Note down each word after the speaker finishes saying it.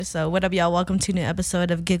So what up, y'all? Welcome to a new episode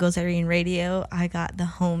of Giggles Irene Radio. I got the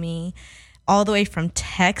homie all the way from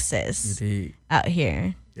Texas out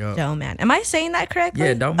here. Yep. Doe Man. Am I saying that correctly?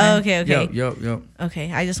 Yeah, Doe Man. Oh, okay. Yep.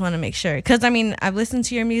 Okay, I just want to make sure. Because, I mean, I've listened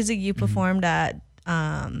to your music. You performed at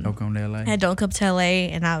Don't Come to LA. at Don't Come to LA.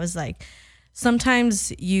 And I was like,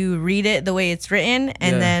 sometimes you read it the way it's written.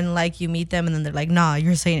 And then, like, you meet them. And then they're like, nah,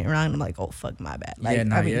 you're saying it wrong. And I'm like, oh, fuck, my bad. Like,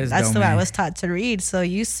 I mean, that's the way I was taught to read. So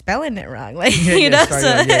you spelling it wrong. Like, you know?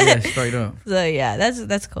 Straight up. So, yeah,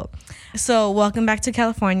 that's cool. So, welcome back to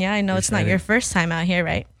California. I know it's not your first time out here,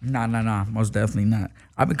 right? Nah. Most definitely not.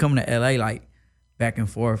 I've been coming to LA, like, back and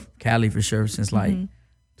forth, Cali for sure, since, like,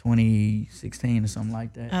 2016 or something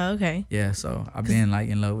like that. Oh, okay. Yeah, so I've been, like,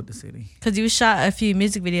 in love with the city. Because you shot a few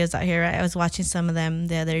music videos out here, right? I was watching some of them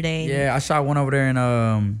the other day. Yeah, I shot one over there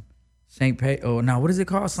in St. Pedro. Oh, no, what is it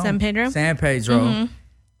called? San Pedro? San Pedro,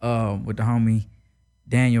 with the homie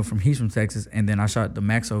Daniel he's from Texas. And then I shot the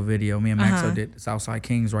Maxo video. Me and Maxo did Southside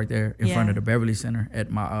Kings right there in front of the Beverly Center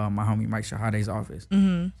at my homie Mike Shahade's office.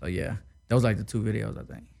 So, yeah, those like the two videos, I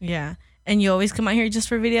think. Yeah. And you always come out here just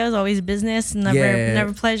for videos, always business,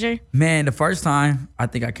 never pleasure? Man, the first time I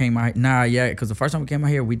think I came out, because the first time we came out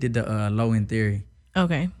here, we did the Low End Theory.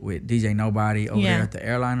 Okay. With DJ Nobody over there at the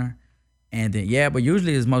Airliner. And then, but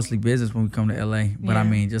usually it's mostly business when we come to LA. But I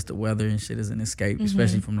mean, just the weather and shit is an escape,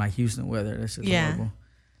 especially from like Houston weather. That's just horrible.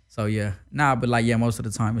 So but most of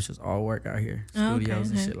the time it's just all work out here,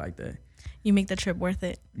 studios and shit like that. You make the trip worth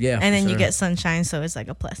it. Yeah, and then you get sunshine, so it's like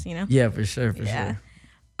a plus, you know? Yeah, for sure.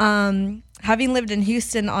 Having lived in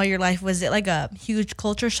Houston all your life, was it like a huge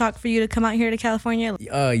culture shock for you to come out here to California?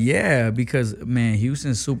 Yeah, because man,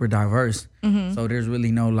 Houston's super diverse. So there's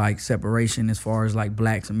really no like separation as far as like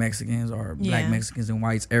blacks and Mexicans or black Mexicans and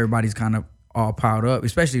whites. Everybody's kind of all piled up,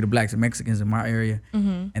 especially the blacks and Mexicans in my area.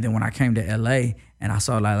 And then when I came to LA and I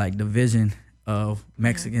saw like division of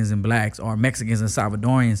Mexicans and blacks or Mexicans and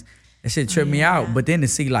Salvadorians, that shit tripped me out. But then to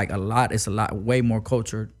see like it's a lot way more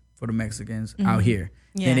culture for the Mexicans out here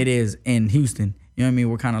than it is in Houston. You know what I mean?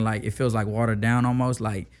 We're kind of like, it feels like watered down almost,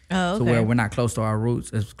 like to where we're not close to our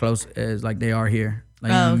roots as close as like they are here.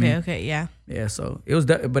 Like, okay, yeah. Yeah, so it was,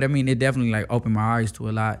 but I mean, it definitely like opened my eyes to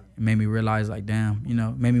a lot. It made me realize like, damn, you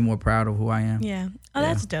know, made me more proud of who I am. Yeah. Oh,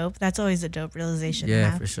 that's dope. That's always a dope realization to Yeah,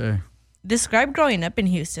 have. for sure. Describe growing up in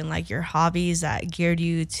Houston, like your hobbies that geared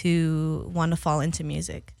you to want to fall into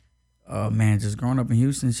music. Man, just growing up in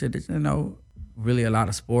Houston, shit, you know, really a lot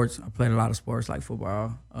of sports. I played a lot of sports like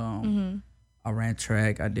football. I ran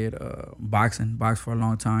track. I did boxed for a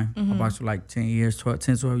long time. I boxed for like 10 years, 12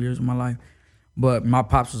 years of my life. But my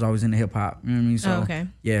pops was always into hip hop. You know what I mean? So,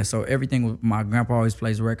 yeah, so everything with my grandpa always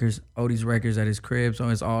plays records, oldies records at his crib. So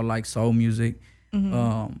it's all like soul music.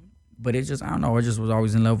 But it just, I don't know, I just was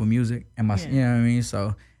always in love with music. And you know what I mean?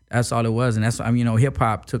 So that's all it was. And that's, I mean, you know, hip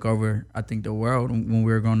hop took over, I think, the world when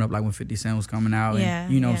we were growing up, like when 50 Cent was coming out.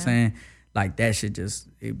 And, you know what I'm saying? Like that shit just,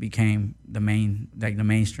 it became the mainstream,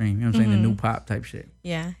 you know what I'm saying? The new pop type shit.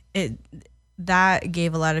 Yeah. That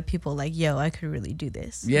gave a lot of people like, yo, I could really do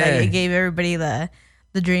this. Yeah. Like, it gave everybody the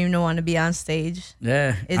dream to want to be on stage.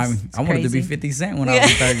 Yeah. It's I wanted to be 50 Cent when I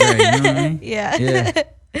was in third grade, you know what I mean? Yeah.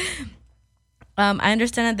 I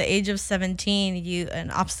understand at the age of 17,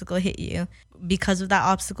 an obstacle hit you. Because of that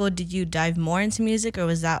obstacle, did you dive more into music, or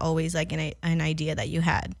was that always like an idea that you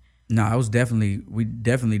had? No, we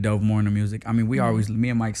definitely dove more into music. I mean, we always, me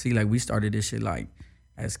and Mike C, like we started this shit like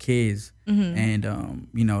as kids and,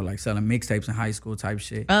 you know, like selling mixtapes in high school type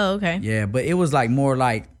shit. Oh, okay. Yeah, but it was like more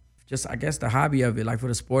like just, I guess, the hobby of it, like for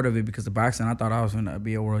the sport of it, because the boxing, I thought I was going to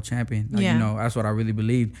be a world champion. Like, you know, that's what I really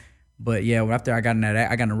believed. But yeah, after I got in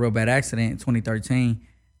a real bad accident in 2013,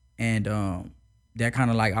 and that kind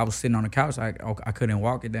of like, I was sitting on the couch, I couldn't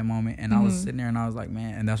walk at that moment, and I was sitting there and I was like,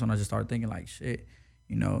 man, and that's when I just started thinking like, shit,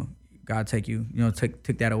 you know, God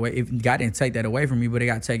took that away. If God didn't take that away from me, but it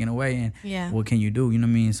got taken away, and what can you do? You know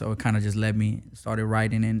what I mean? So it kind of just led me, started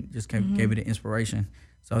writing and just gave it an inspiration.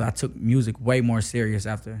 So I took music way more serious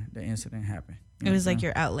after the incident happened. It was like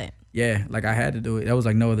your outlet. Yeah, like I had to do it. That was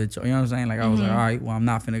like no other choice. You know what I'm saying? Like I was like, all right, well, I'm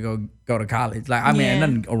not finna go to college. Like I mean,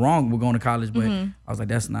 nothing wrong with going to college, but I was like,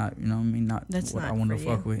 that's not, you know what I mean? That's what I wanted to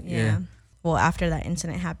fuck with. Yeah. Well, after that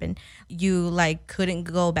incident happened, you like couldn't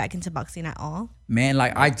go back into boxing at all? Man,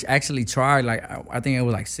 like I actually tried. Like I think it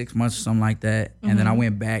was like 6 months or something like that, and then I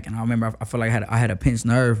went back, and I remember I felt like I had a pinched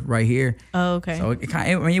nerve right here. Oh, okay. So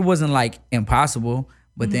it wasn't like impossible.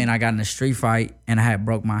 But then I got in a street fight and I had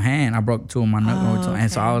broke my hand. I broke two of my knuckles.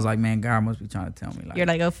 And so I was like, man, God must be trying to tell me. Like, you're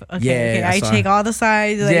like, oh, okay. I take all the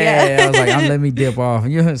sides. Like, I was like, let me dip off.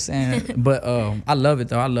 You know what I'm saying? But I love it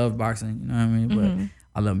though. I love boxing. You know what I mean?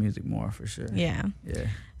 But I love music more for sure. Yeah.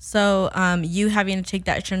 So you having to take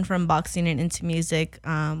that turn from boxing and into music,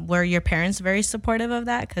 were your parents very supportive of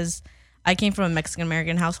that? Because I came from a Mexican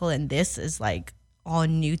American household, and this is like all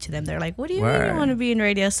new to them. They're like, what do you mean you want to be in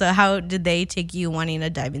radio? So how did they take you wanting to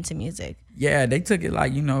dive into music? Yeah, they took it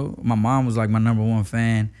like, my mom was like my number one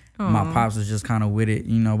fan. Aww. My pops was just kind of with it,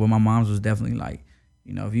 but my mom's was definitely like,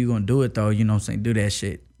 if you're going to do it though, do that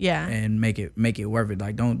shit. Yeah. And make it worth it.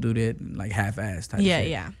 Like, don't do that like half-ass type yeah, of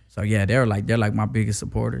shit. Yeah. So yeah, they're like my biggest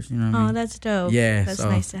supporters. You know what I mean? That's dope. Yeah, that's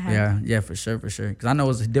nice to have. Yeah, for sure. Because I know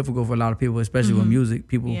it's difficult for a lot of people, especially with music.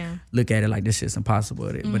 People look at it like this shit's impossible,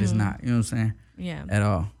 but it's not. You know what I'm saying? Yeah. At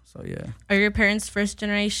all. So yeah. Are your parents first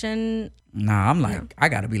generation? Nah, I'm like I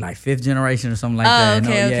gotta be like fifth generation or something like that.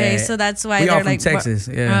 Okay. So that's why they're all from like Texas.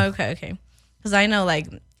 Yeah. Okay. Because I know like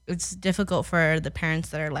it's difficult for the parents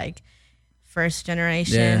that are like first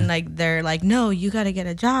generation, like they're like, no, you got to get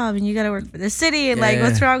a job and you got to work for the city and like,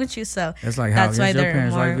 what's wrong with you? So that's like that's why they're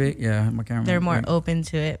parents more, my camera. They're more open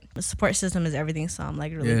to it. The support system is everything. So I'm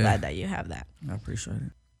like really glad that you have that. I appreciate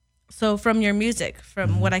it. So from your music,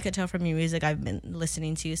 from what I could tell from your music, I've been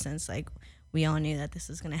listening to you since like we all knew that this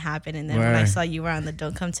was going to happen. And then when I saw you were on the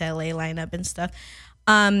Don't Come to LA lineup and stuff,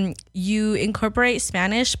 you incorporate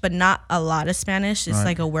Spanish, but not a lot of Spanish. It's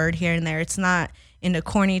like a word here and there. It's not in a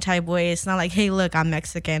corny type way. It's not like, hey, look, I'm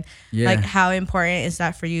Mexican. Like, how important is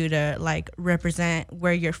that for you to like represent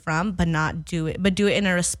where you're from, but do it in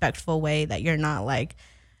a respectful way that you're not like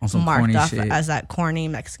marked off as that corny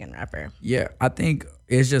Mexican rapper? Yeah, I think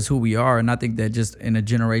it's just who we are, and I think that just in a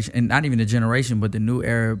generation, and not even a generation, but the new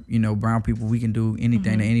era, brown people, we can do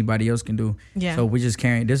anything that anybody else can do. Yeah. So we're just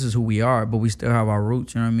carrying. This is who we are, but we still have our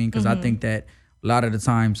roots. You know what I mean? Because I think that a lot of the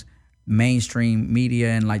times, mainstream media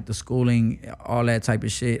and like the schooling, all that type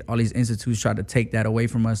of shit, all these institutes try to take that away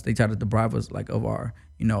from us. They try to deprive us like of our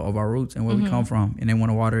roots and where we come from, and they want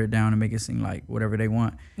to water it down and make it seem like whatever they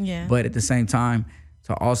want. Yeah. But at the same time,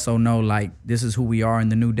 to also know like this is who we are in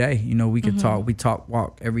the new day. We can talk,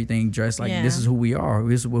 walk, everything, dress like this is who we are.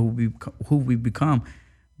 This is who we become.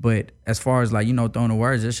 But as far as like, throwing the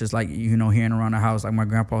words, it's just like, hearing around the house, like my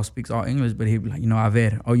grandpa speaks all English, but he'd be like, a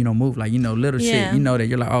ver, move, like, little shit, that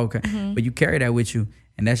you're like, oh, okay. But you carry that with you.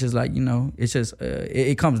 And that's just like, it's just,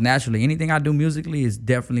 it comes naturally. Anything I do musically is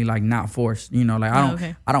definitely like not forced. I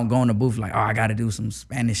don't go in the booth like, oh, I got to do some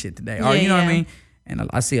Spanish shit today. Or, you know what I mean? And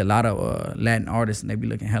I see a lot of Latin artists and they be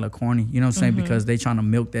looking hella corny, you know what I'm saying? Because they trying to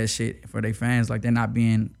milk that shit for their fans. Like they're not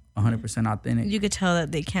being 100% authentic. You could tell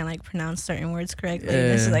that they can't like pronounce certain words correctly.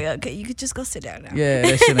 Yeah. It's like, okay, you could just go sit down now. Yeah,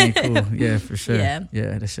 that shit ain't cool. Yeah, for sure. Yeah,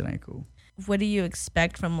 that shit ain't cool. What do you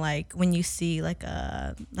expect from like when you see like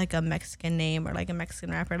a Mexican name or like a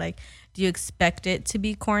Mexican rapper? Like, do you expect it to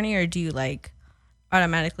be corny, or do you like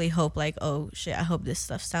automatically hope like, oh shit, I hope this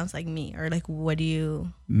stuff sounds like me? Or like, what do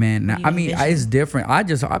you? Man, it's different. I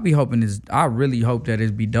be hoping I really hope that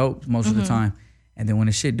it be dope most of the time. And then when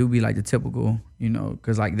the shit do be like the typical,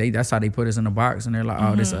 because like that's how they put us in the box, and they're like,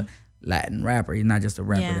 oh, this a Latin rapper. He's not just a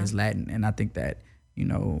rapper that's Latin. And I think that,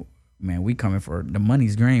 man, we coming for the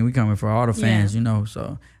money's green. We coming for all the fans,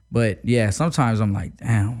 So, but yeah, sometimes I'm like,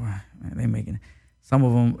 damn, man, they making some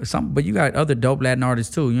of them. But you got other dope Latin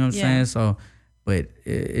artists too. You know what I'm saying? So, but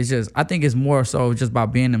it's just, I think it's more so just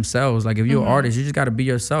about being themselves. Like if you're an artist, you just got to be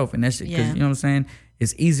yourself, and that shit. Because you know what I'm saying.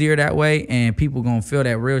 It's easier that way, and people gonna feel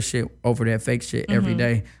that real shit over that fake shit every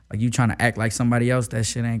day. Like you trying to act like somebody else, that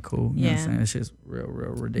shit ain't cool. You know what I'm saying? It's just real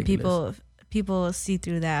ridiculous. People see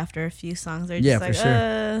through that after a few songs. They're just like,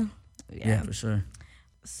 sure. Yeah, for sure.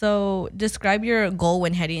 So describe your goal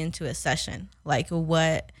when heading into a session. Like,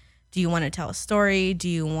 what do you want to tell a story? Do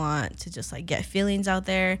you want to just like get feelings out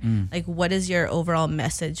there? Like, what is your overall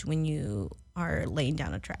message when you are laying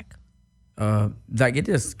down a track? Like it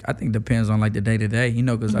just, I think depends on like the day to day,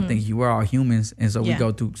 because I think we're all humans, and so we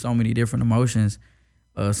go through so many different emotions.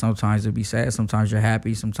 Sometimes it'll be sad, sometimes you're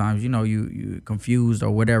happy, sometimes you confused or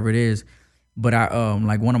whatever it is. But I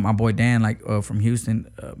like one of my boy Dan, like from Houston,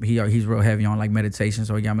 he's real heavy on like meditation,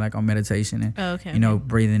 so he got me like on meditation and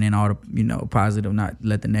breathing in all the positive, not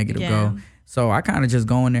let the negative go. So I kind of just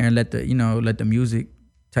go in there and let the music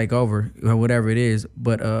take over or whatever it is.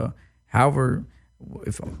 But however.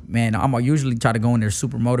 I'm usually try to go in there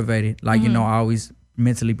super motivated. Like, I always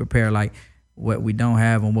mentally prepare like what we don't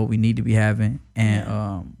have and what we need to be having.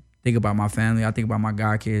 And think about my family. I think about my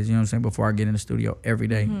god kids, you know what I'm saying, before I get in the studio every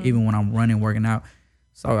day, even when I'm running, working out.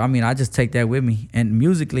 So, I just take that with me. And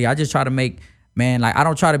musically, I just try to make, man, like I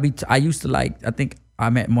don't try to be, I used to like, I think I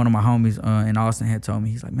met one of my homies in Austin had told me,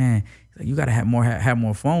 he's like, man, you gotta have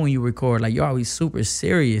more fun when you record. Like you're always super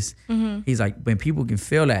serious. He's like, when people can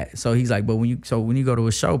feel that. So he's like, but when you go to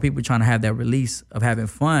a show, people trying to have that release of having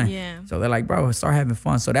fun. Yeah. So they're like, bro, start having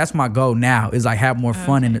fun. So that's my goal now, is like have more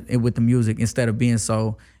fun with the music instead of being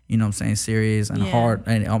so, you know what I'm saying, serious and hard.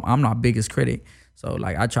 And I'm not biggest critic. So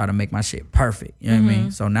like I try to make my shit perfect. You know what I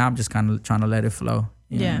mean? So now I'm just kind of trying to let it flow.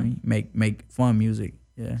 You know what I mean? Make fun music.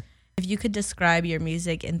 Yeah. If you could describe your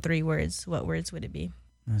music in 3 words, what words would it be?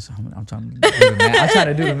 So I'm trying to do the math. I'm trying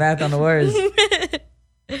to do the math on the words.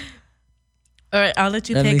 All right, I'll let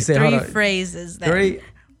you pick 3 phrases then.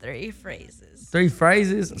 3 phrases. 3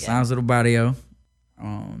 phrases? Yeah. Sounds Little Barrio.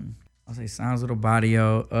 I'll say Sounds Little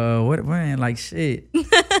Barrio. What man, like shit.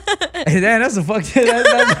 Hey, damn, that's a fuck.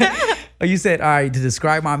 You said, all right, to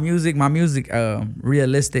describe my music,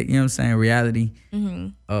 realistic, you know what I'm saying, reality.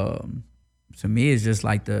 To me, it's just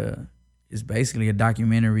like it's basically a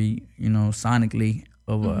documentary, you know, sonically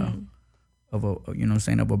of a you know what I'm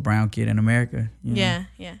saying, of a brown kid in America. You know?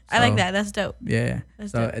 Yeah. I like that. That's dope. Yeah.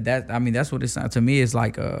 That's what it sounds to me. It's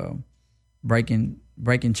like breaking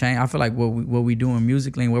chain. I feel like what we doing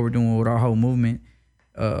musically and what we're doing with our whole movement,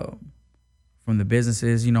 from the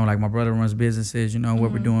businesses, you know, like my brother runs businesses, you know,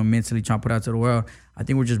 what we're doing mentally, trying to put out to the world. I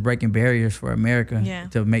think we're just breaking barriers for America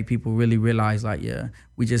to make people really realize, like,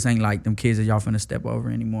 we just ain't like them kids that y'all finna step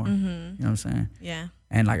over anymore. You know what I'm saying? Yeah.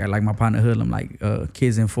 And like my partner Hoodlum, like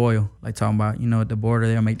kids in foil, like talking about, you know, at the border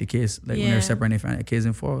they'll make the kids, like when they're separating from kids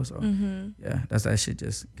in foil. So that's that shit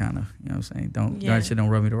just kind of, you know what I'm saying? That shit don't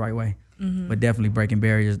rub me the right way. But definitely breaking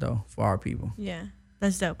barriers though for our people. Yeah,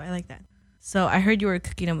 that's dope. I like that. So I heard you were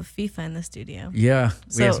cooking up with FIFA in the studio. Yeah,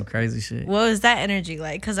 we had some crazy shit. What was that energy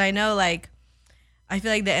like? Because I know, like, I feel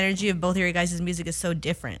like the energy of both of your guys' music is so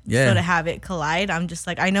different. Yeah. So to have it collide, I'm just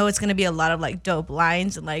like, I know it's gonna be a lot of like dope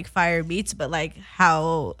lines and like fire beats, but like,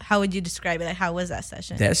 how would you describe it? Like, how was that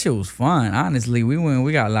session? That shit was fun. Honestly,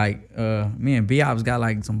 we got like me and B-Ops got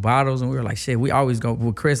like some bottles, and we were like, shit. We always go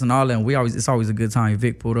with Chris and all that. And it's always a good time.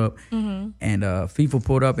 Vic pulled up, and FIFA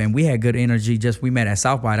pulled up, and we had good energy. Just we met at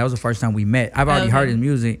South by. That was the first time we met. I've already heard his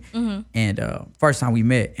music, and first time we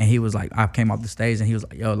met, and he was like, I came off the stage, and he was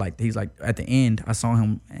like, yo, like he's like at the end, I saw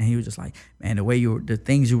him, and he was just like, man, the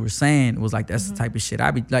things you were saying was like, that's the type of shit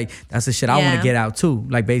I be like, that's the shit I want to get out too.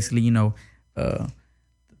 Like basically, you know,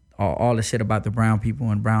 all the shit about the brown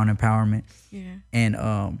people and brown empowerment. Yeah.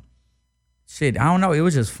 And shit, I don't know, it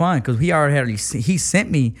was just fun because he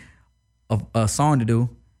sent me a song to do,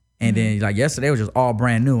 and then like yesterday was just all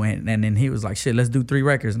brand new, and then he was like, shit, let's do 3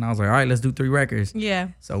 records, and I was like, all right, let's do 3 records. Yeah.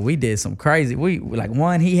 So we did some crazy. We like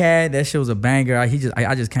one he had, that shit was a banger. I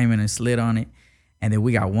just came in and slid on it. And then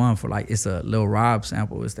we got one for like, it's a Lil Rob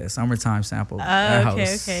sample. It's that Summertime sample. Okay.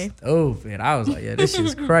 Stupid. I was like, yeah, this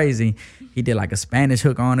shit's crazy. He did like a Spanish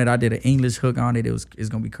hook on it. I did an English hook on it. It's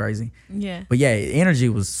gonna be crazy. Yeah. But yeah, energy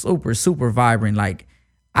was super, super vibrant. Like,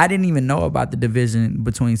 I didn't even know about the division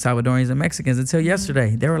between Salvadorians and Mexicans until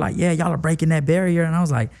yesterday. They were like, yeah, y'all are breaking that barrier. And I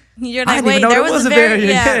was like, you're like, I didn't even know there was a barrier.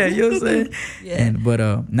 Yeah. You know what I'm saying? But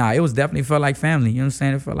it was definitely felt like family. You know what I'm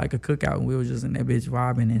saying? It felt like a cookout. And we were just in that bitch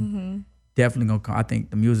vibing, and definitely gonna come. I think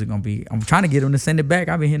the music gonna be. I'm trying to get them to send it back.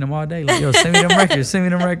 I've been hitting them all day. Like, yo, send me them records. Send me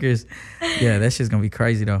them records. Yeah, that shit's gonna be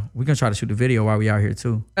crazy though. We're gonna try to shoot the video while we out here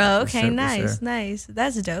too. Oh, okay, nice.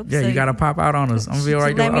 That's dope. Yeah, so you gotta pop out on us. I'm gonna be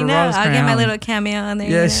right there. Let me know. I'll get my little cameo on there.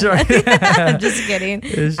 Yeah, sure. I'm just kidding.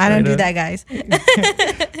 I don't do that, guys.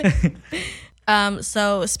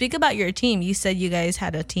 So speak about your team. You said you guys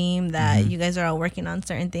had a team that you guys are all working on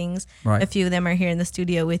certain things. Right. A few of them are here in the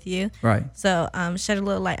studio with you. Right. So shed a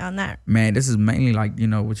little light on that. Man, this is mainly like, you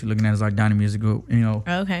know, what you're looking at is like Donnie Music Group, you know,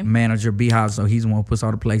 manager Beehive. So he's the one who puts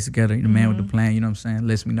all the plays together, the man with the plan, you know what I'm saying?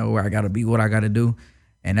 Lets me know where I gotta be, what I gotta do.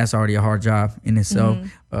 And that's already a hard job in itself.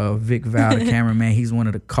 Vic Val, the cameraman, he's one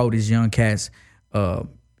of the coldest young cats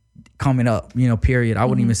coming up, you know, period. I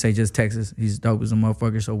wouldn't even say just Texas. He's dope as a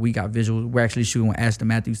motherfucker. So we got visuals. We're actually shooting with Ashton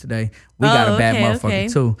Matthews today. We got a bad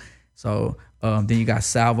motherfucker too. So then you got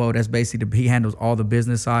Salvo. That's basically he handles all the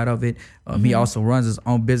business side of it. He also runs his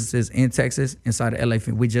own businesses in Texas, inside of LA.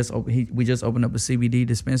 We just opened up a CBD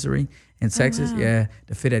dispensary in Texas. Yeah,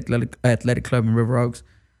 the Fit Athletic Club in River Oaks.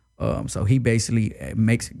 So he basically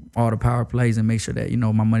makes all the power plays and makes sure that, you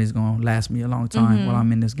know, my money's gonna last me a long time while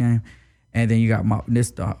I'm in this game. And then you got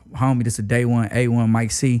this a day one, A1,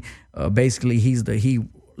 Mike C. Basically, he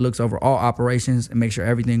looks over all operations and make sure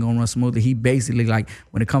everything gonna run smoothly. He basically, like,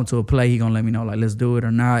 when it comes to a play, he gonna let me know, like, let's do it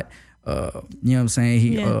or not. You know what I'm saying?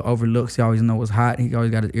 He overlooks. He always know what's hot. He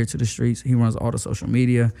always got his ear to the streets. He runs all the social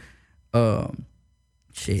media.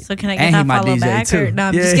 Shit. So can I get that follow back? Too. Or, no,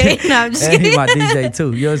 I'm just kidding. No, I'm just kidding. He my DJ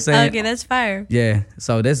too. You know what I'm saying? Okay, that's fire. Yeah.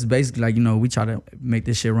 So this is basically like, you know, we try to make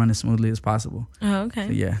this shit run as smoothly as possible. Oh, okay.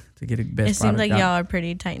 So yeah, to get the best. It seems like y'all are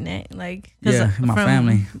pretty tight knit. Like, yeah, my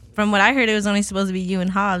family. From what I heard, it was only supposed to be you and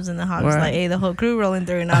Hobbs, and the Hobbs was like, hey, the whole crew rolling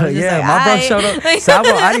through, and I was just like, my brother showed up. Salvo,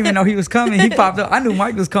 I didn't even know he was coming. He popped up. I knew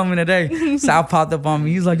Mike was coming today. Sal popped up on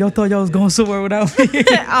me. He was like, yo, thought y'all was going somewhere without me.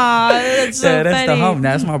 Aw, that's so funny. That's the home.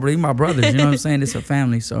 That's my brothers. You know what I'm saying? It's a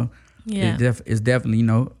family. So yeah, it's definitely, you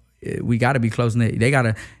know, we got to be close knit.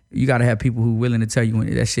 You gotta have people who willing to tell you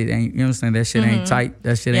when that shit ain't, you know what I'm saying? That shit ain't tight.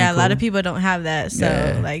 That shit ain't cool. A lot of people don't have that.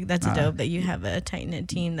 So like that's dope that you have a tight knit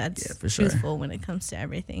team that's for sure. truthful when it comes to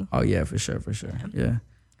everything. Oh yeah, for sure. Yeah.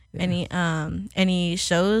 Any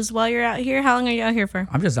shows while you're out here? How long are you out here for?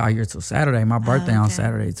 I'm just out here till Saturday. My birthday on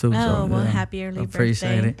Saturday too. Oh, well, happy early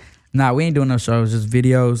appreciate birthday. It. Nah, we ain't doing no shows, just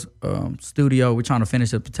videos, studio. We're trying to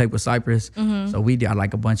finish up the tape with Cypress. So we got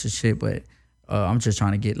like a bunch of shit, but I'm just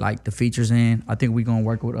trying to get like the features in. I think we're gonna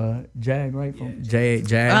work with Jag, right? From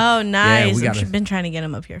Jag. Oh, nice. Yeah, I've been trying to get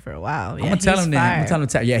him up here for a while. Yeah, I'm gonna tell him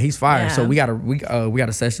that. Yeah, he's fire. Yeah. So we got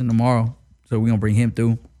a session tomorrow. So we're gonna bring him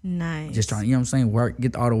through. Nice. Just trying, you know what I'm saying?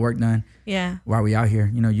 Get all the work done. Yeah. While we out here,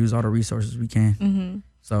 you know, use all the resources we can.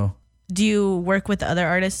 So. Do you work with other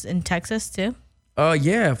artists in Texas too?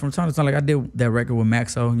 Yeah. From time to time, like I did that record with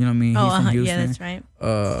Maxo. You know what I mean? He's from Houston. Yeah, that's right.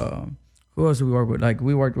 Who else do we work with? Like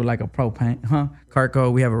we worked with like a Propane,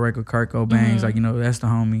 Carco. We have a record, Carco Bangs. Like, you know, that's the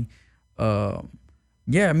homie.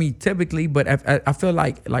 Yeah, I mean, typically, but I feel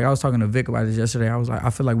like I was talking to Vic about this yesterday. I was like, I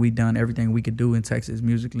feel like we've done everything we could do in Texas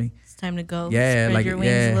musically. It's time to go. Yeah, spread your wings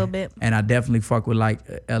a little bit. And I definitely fuck with like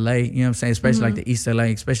LA. You know what I'm saying? Especially like the East LA,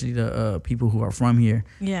 especially the people who are from here.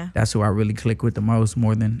 Yeah, that's who I really click with the most,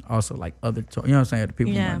 more than also like other. You know what I'm saying? The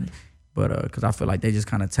people. Yeah. But because I feel like they just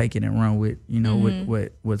kind of take it and run with, you know,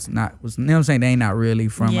 with what's not, you know what I'm saying? They ain't not really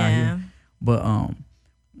from out here. But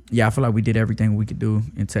yeah, I feel like we did everything we could do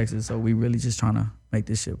in Texas. So we really just trying to make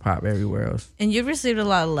this shit pop everywhere else. And you've received a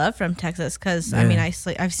lot of love from Texas because, I mean,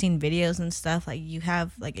 I've seen videos and stuff. Like, you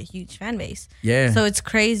have, like, a huge fan base. Yeah. So it's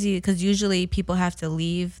crazy because usually people have to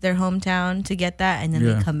leave their hometown to get that, and then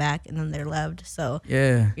they come back, and then they're loved. So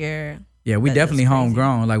yeah, we definitely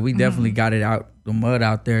homegrown. Like, we definitely got it out, the mud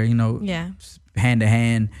out there, you know, hand to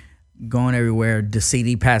hand, going everywhere, the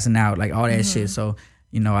CD passing out, like all that shit. So,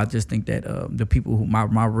 you know, I just think that the people who,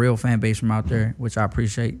 my real fan base from out there, which I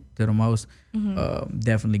appreciate to the most,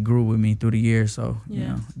 definitely grew with me through the years. So, you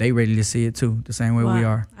know, they ready to see it too, the same way we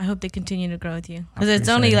are. I hope they continue to grow with you. Because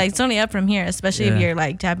it's only up from here, especially if you're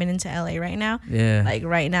like tapping into LA right now. Yeah. Like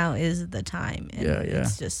right now is the time. And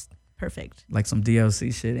it's just perfect. Like some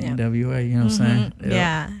DLC shit, NWA, you know what I'm saying?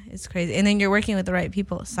 Yeah, it's crazy. And then you're working with the right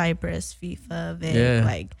people, Cypress, FIFA, Vic,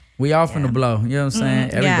 like. We all finna blow, you know what I'm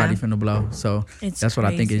saying? Everybody finna blow. So that's what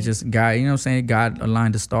I think. It's just God, you know what I'm saying? God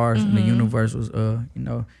aligned the stars and the universe was, you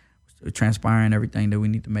know, transpiring everything that we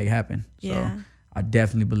need to make happen. So I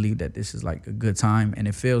definitely believe that this is like a good time and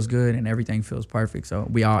it feels good and everything feels perfect. So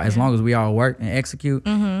we all, as long as we all work and execute,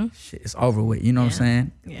 shit, it's over with. You know what I'm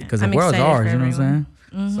saying? Because the world's ours, you know what I'm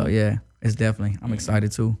saying? So yeah, it's definitely, I'm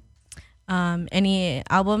excited too. Any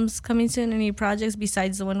albums coming soon? Any projects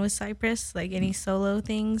besides the one with Cypress? Like any solo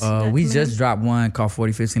things? We just dropped one called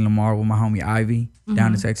 4015 Lamar with my homie Ivy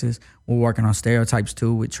down in Texas. We're working on Stereotypes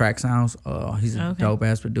too with Track Sounds. He's a dope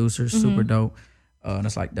ass producer, super dope.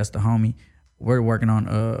 That's the homie. We're working on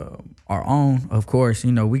our own, of course.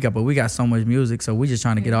 You know, we got so much music, so we just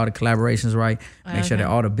trying to get all the collaborations right, make sure that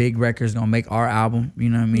all the big records gonna make our album. You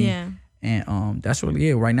know what I mean? Yeah. And that's really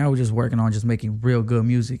it. Right now, we're just working on just making real good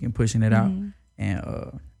music and pushing it out.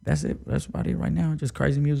 And that's it. That's about it right now. Just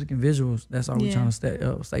crazy music and visuals. That's all we're trying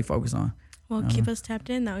to stay focused on. Well, keep us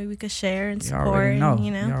tapped in. That way we could share and support. You already know.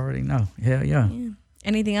 You know? You already know. Hell yeah.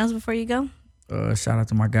 Anything else before you go? Shout out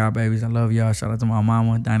to my God babies. I love y'all. Shout out to my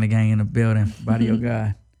mama, Dinah Gang in the building. Body of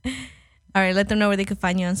God. All right. Let them know where they can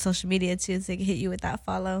find you on social media too, so they can hit you with that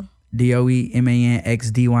follow.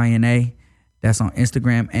 DOEMANXDYNA. That's on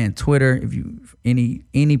Instagram and Twitter. If you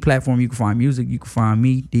any platform you can find music, you can find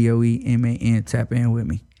me, DOEMAN. Tap in with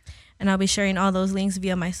me. And I'll be sharing all those links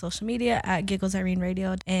via my social media at Giggles Irene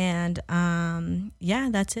Radio. And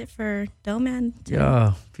that's it for Doe Man.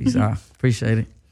 Yeah, peace out. Appreciate it.